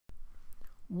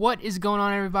What is going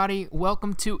on, everybody?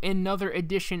 Welcome to another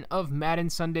edition of Madden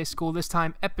Sunday School, this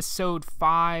time episode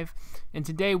 5. And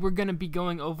today we're going to be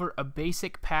going over a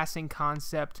basic passing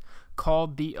concept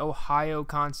called the Ohio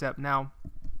concept. Now,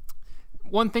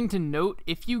 one thing to note,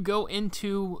 if you go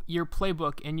into your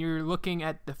playbook and you're looking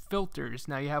at the filters,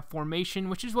 now you have formation,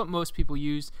 which is what most people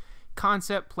use,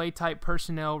 concept, play type,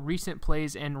 personnel, recent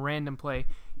plays, and random play.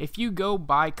 If you go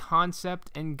by concept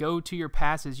and go to your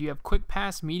passes, you have quick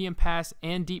pass, medium pass,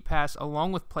 and deep pass,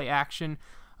 along with play action,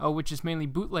 which is mainly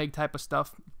bootleg type of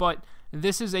stuff. But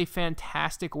this is a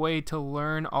fantastic way to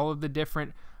learn all of the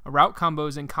different route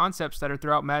combos and concepts that are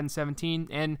throughout Madden 17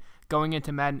 and going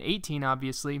into Madden 18,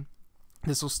 obviously.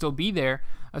 This will still be there.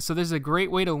 So this is a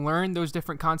great way to learn those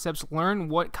different concepts, learn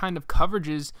what kind of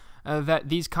coverages that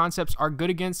these concepts are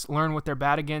good against, learn what they're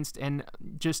bad against, and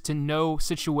just to know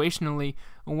situationally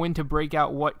when to break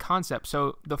out what concept.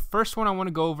 So the first one I want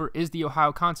to go over is the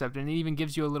Ohio concept, and it even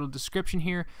gives you a little description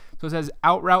here. So it says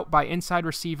out route by inside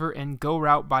receiver and go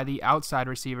route by the outside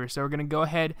receiver. So we're going to go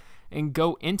ahead and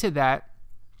go into that.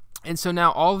 And so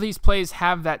now all of these plays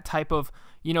have that type of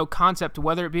concept,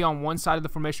 whether it be on one side of the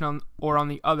formation or on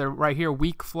the other. Right here,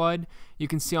 weak flood, you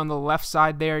can see on the left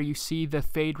side there, you see the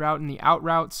fade route and the out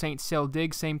route. Saint Sail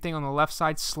dig, same thing on the left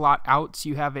side, slot out, so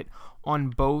you have it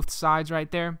on both sides right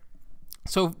there.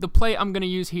 So the play I'm going to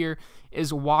use here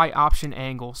is Y option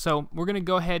angle. So we're going to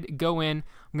go ahead, go in,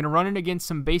 I'm going to run it against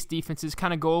some base defenses,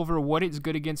 kind of go over what it's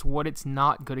good against, what it's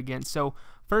not good against. So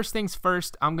first things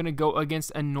first, I'm going to go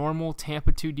against a normal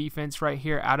Tampa 2 defense right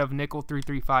here out of nickel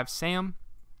 335 Sam.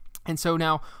 And so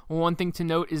now one thing to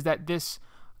note is that this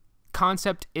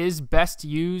concept is best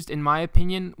used, in my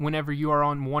opinion, whenever you are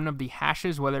on one of the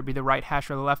hashes, whether it be the right hash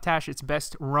or the left hash. It's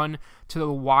best run to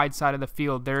the wide side of the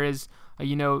field. There is,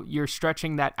 you're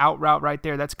stretching that out route right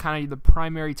there. That's kind of the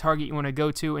primary target you want to go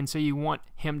to, and so you want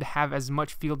him to have as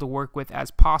much field to work with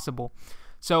as possible.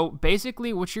 So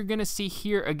basically what you're going to see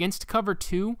here against cover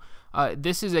 2,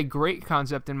 this is a great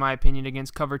concept in my opinion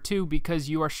against cover 2 because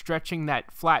you are stretching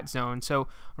that flat zone. So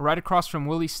right across from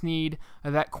Willie Snead,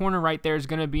 that corner right there is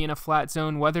going to be in a flat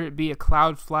zone, whether it be a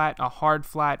cloud flat, a hard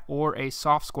flat, or a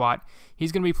soft squat.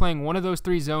 He's going to be playing one of those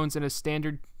 3 zones in a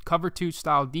standard cover 2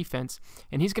 style defense,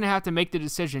 and he's going to have to make the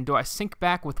decision: do I sink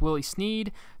back with Willie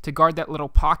Snead to guard that little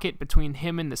pocket between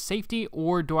him and the safety,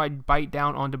 or do I bite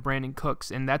down onto Brandon Cooks?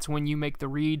 And that's when you make the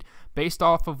read based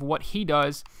off of what he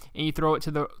does, and you throw it to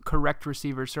the correct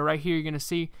receiver. So right here you're going to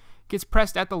see gets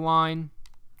pressed at the line,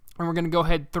 and we're going to go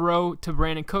ahead, throw to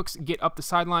Brandon Cooks, get up the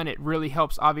sideline. It really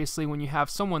helps, obviously, when you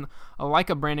have someone like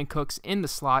a Brandon Cooks in the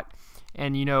slot,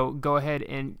 and go ahead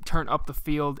and turn up the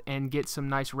field and get some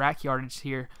nice rack yardage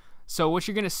here. So what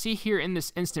you're going to see here in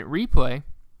this instant replay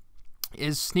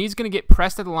is Snead's going to get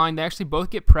pressed at the line. They actually both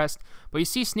get pressed, but you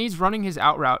see Snead's running his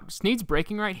out route. Snead's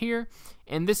breaking right here,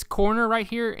 and this corner right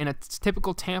here in a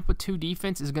typical Tampa 2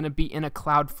 defense is going to be in a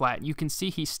cloud flat. You can see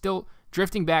he's still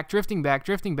drifting back,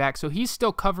 so he's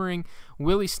still covering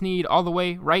Willie Snead all the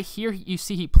way. Right here, you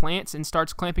see he plants and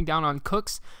starts clamping down on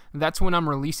Cooks. That's when I'm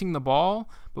releasing the ball,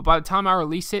 but by the time I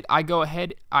release it, I go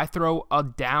ahead, I throw a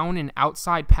down and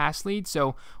outside pass lead.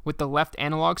 So with the left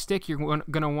analog stick, you're going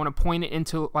to want to point it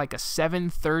into like a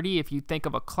 730. If you think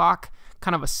of a clock,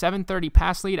 kind of a 730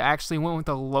 pass lead. I actually went with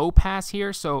a low pass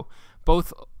here, so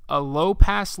both a low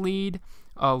pass lead,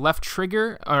 left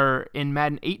trigger, or in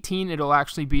Madden 18 it'll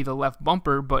actually be the left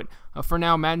bumper, but for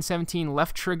now Madden 17,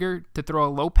 left trigger to throw a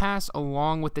low pass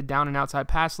along with the down and outside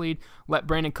pass lead. Let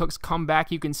Brandon Cooks come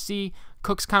back. You can see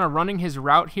Cooks kind of running his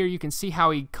route here. You can see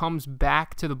how he comes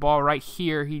back to the ball right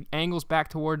here. He angles back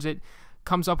towards it,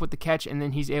 comes up with the catch, and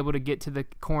then he's able to get to the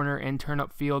corner and turn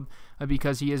up field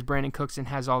because he is Brandon Cooks and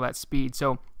has all that speed.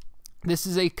 So this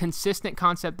is a consistent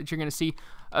concept that you're going to see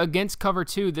against cover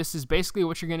 2. This is basically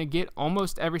what you're going to get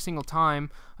almost every single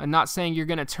time. I'm not saying you're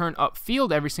going to turn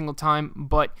upfield every single time,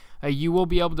 but you will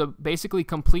be able to basically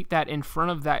complete that in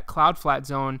front of that cloud flat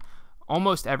zone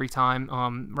almost every time.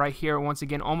 Right here, once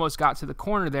again, almost got to the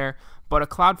corner there, but a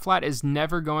cloud flat is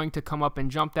never going to come up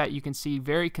and jump that. You can see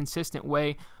very consistent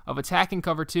way of attacking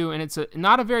cover 2, and it's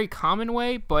not a very common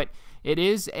way, but it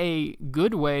is a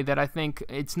good way that I think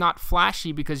it's not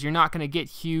flashy because you're not going to get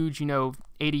huge,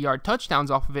 80-yard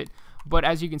touchdowns off of it. But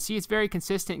as you can see, it's very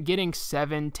consistent, getting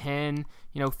 7, 10,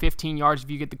 15 yards if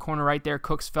you get the corner right there.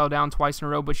 Cooks fell down twice in a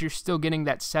row, but you're still getting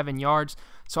that 7 yards.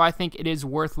 So I think it is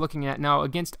worth looking at. Now,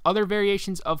 against other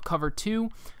variations of cover 2,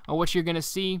 what you're going to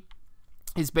see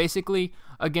is basically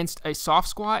against a soft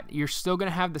squat, you're still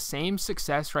going to have the same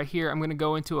success. Right here, I'm going to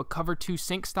go into a cover 2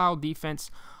 sink style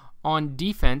defense on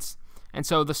defense. And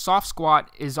so the soft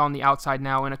squat is on the outside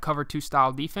now in a cover 2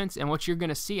 style defense, and what you're going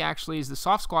to see actually is the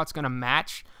soft squat's going to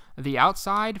match the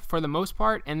outside for the most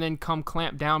part and then come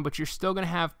clamp down, but you're still going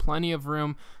to have plenty of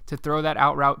room to throw that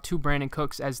out route to Brandin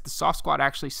Cooks, as the soft squat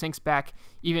actually sinks back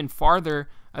even farther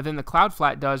than the cloud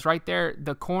flat does. Right there,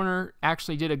 the corner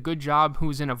actually did a good job,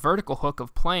 who's in a vertical hook,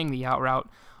 of playing the out route,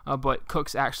 but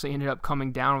Cooks actually ended up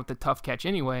coming down with the tough catch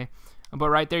anyway. But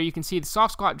right there you can see the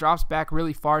soft squat drops back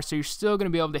really far, so you're still going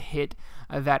to be able to hit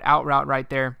that out route right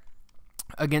there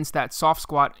against that soft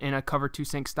squat in a cover 2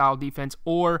 sink style defense,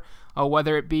 or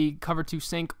whether it be cover 2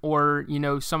 sink or, you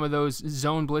know, some of those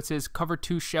zone blitzes, cover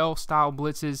 2 shell style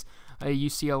blitzes. You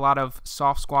see a lot of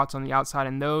soft squats on the outside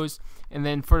in those. And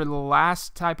then for the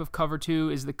last type of cover 2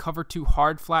 is the cover 2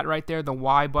 hard flat right there, the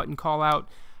Y button call out.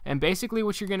 And basically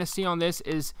what you're going to see on this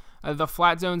is the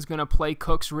flat zone is going to play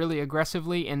Cooks really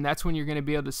aggressively, and that's when you're going to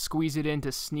be able to squeeze it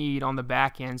into Snead on the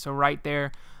back end. So right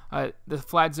there, the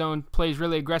flat zone plays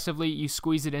really aggressively. You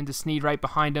squeeze it into Snead right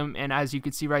behind him, and as you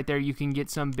can see right there, you can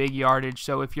get some big yardage.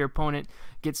 So if your opponent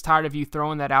gets tired of you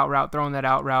throwing that out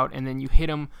route, and then you hit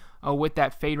him with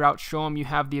that fade route, show him you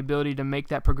have the ability to make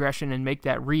that progression and make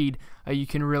that read, you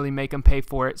can really make them pay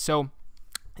for it. So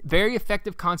very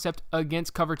effective concept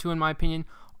against cover 2 in my opinion.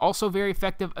 Also very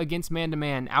effective against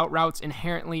man-to-man. Out routes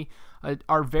inherently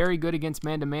are very good against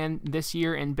man-to-man this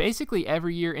year, and basically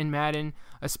every year in Madden,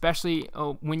 especially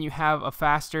when you have a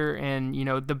faster and, you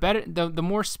know, the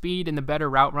more speed and the better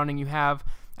route running you have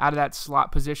out of that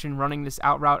slot position, running this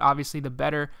out route, obviously the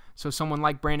better. So someone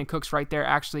like Brandin Cooks right there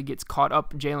actually gets caught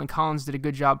up. Jalen Collins did a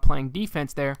good job playing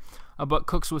defense there, but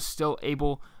Cooks was still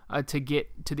able to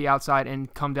get to the outside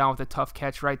and come down with a tough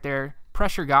catch right there.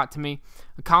 Pressure got to me.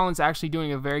 Collins actually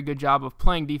doing a very good job of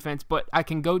playing defense, but I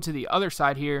can go to the other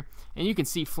side here, and you can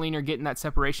see Fleener getting that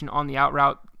separation on the out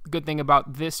route. Good thing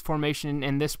about this formation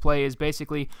and this play is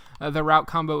basically the route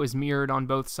combo is mirrored on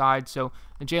both sides. So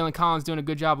Jalen Collins doing a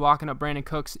good job locking up Brandin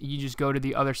Cooks. You just go to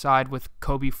the other side with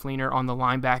Kobe Fleener on the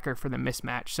linebacker for the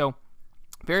mismatch. So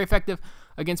very effective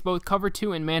against both cover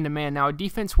 2 and man-to-man. Now, a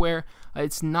defense where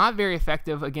it's not very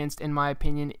effective against, in my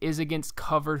opinion, is against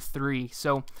cover 3.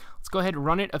 So let's go ahead and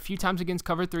run it a few times against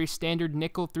cover 3. Standard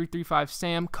nickel 3-3-5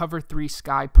 Sam, cover 3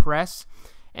 sky press.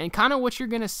 And kind of what you're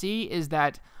going to see is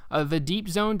that the deep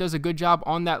zone does a good job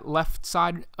on that left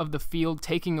side of the field,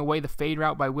 taking away the fade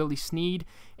route by Willie Snead.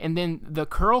 And then the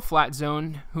curl flat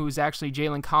zone, who's actually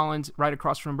Jalen Collins right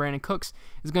across from Brandin Cooks,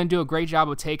 is going to do a great job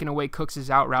of taking away Cooks'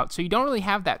 out route. So you don't really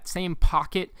have that same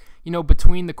pocket, you know,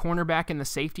 between the cornerback and the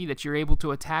safety that you're able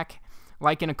to attack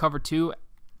like in a cover 2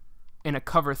 in a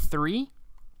cover 3.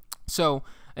 So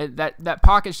that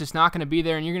pocket's just not going to be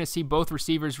there, and you're going to see both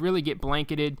receivers really get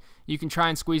blanketed. You can try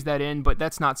and squeeze that in, but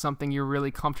that's not something you're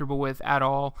really comfortable with at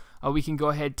all. We can go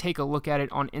ahead, take a look at it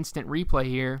on instant replay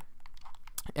here,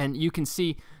 and you can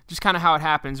see just kind of how it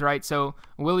happens, right? So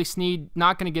Willie Snead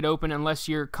not going to get open unless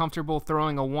you're comfortable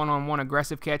throwing a one-on-one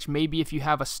aggressive catch. Maybe if you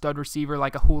have a stud receiver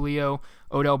like a Julio,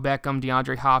 Odell Beckham,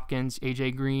 DeAndre Hopkins,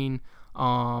 AJ Green.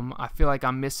 I feel like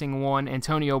I'm missing one.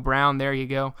 Antonio Brown, there you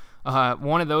go.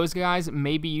 One of those guys,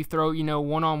 maybe you throw, you know,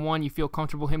 one-on-one, you feel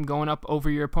comfortable him going up over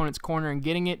your opponent's corner and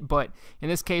getting it, but in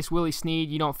this case, Willie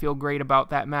Snead, you don't feel great about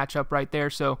that matchup right there,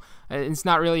 so it's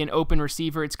not really an open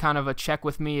receiver. It's kind of a check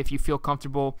with me if you feel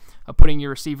comfortable putting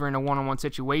your receiver in a one-on-one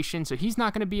situation, so he's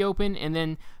not going to be open. And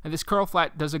then this curl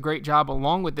flat does a great job,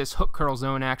 along with this hook curl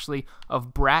zone, actually,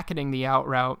 of bracketing the out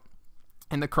route.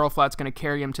 And the curl flat's going to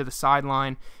carry him to the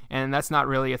sideline, and that's not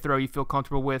really a throw you feel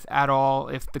comfortable with at all.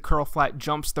 If the curl flat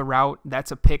jumps the route,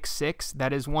 that's a pick 6.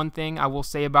 That is one thing I will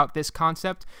say about this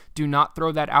concept. Do not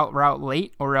throw that out route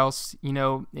late, or else, you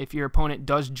know, if your opponent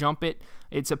does jump it,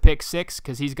 it's a pick 6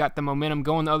 because he's got the momentum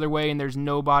going the other way, and there's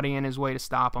nobody in his way to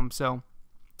stop him. So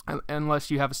unless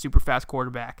you have a super fast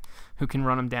quarterback who can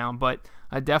run him down. But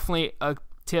definitely a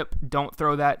tip, don't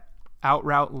throw that out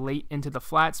route late into the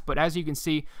flats, but as you can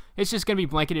see, it's just going to be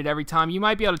blanketed every time. You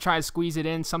might be able to try to squeeze it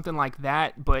in, something like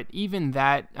that, but even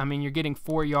that, I mean, you're getting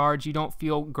 4 yards, you don't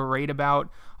feel great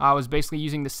about. I was basically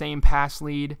using the same pass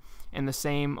lead and the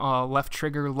same left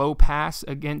trigger low pass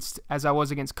as I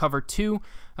was against cover 2,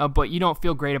 but you don't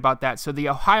feel great about that. So the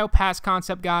Ohio pass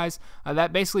concept, guys,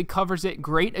 that basically covers it.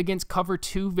 Great against cover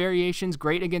 2 variations,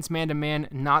 great against man-to-man,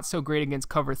 not so great against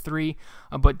cover 3,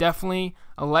 but definitely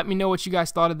let me know what you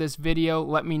guys thought of this video.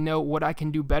 Let me know what I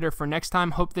can do better for next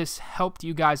time. Hope this helped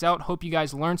you guys out. Hope you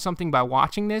guys learned something by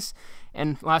watching this.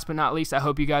 And last but not least, I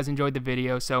hope you guys enjoyed the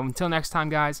video. So until next time,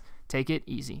 guys, take it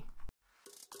easy.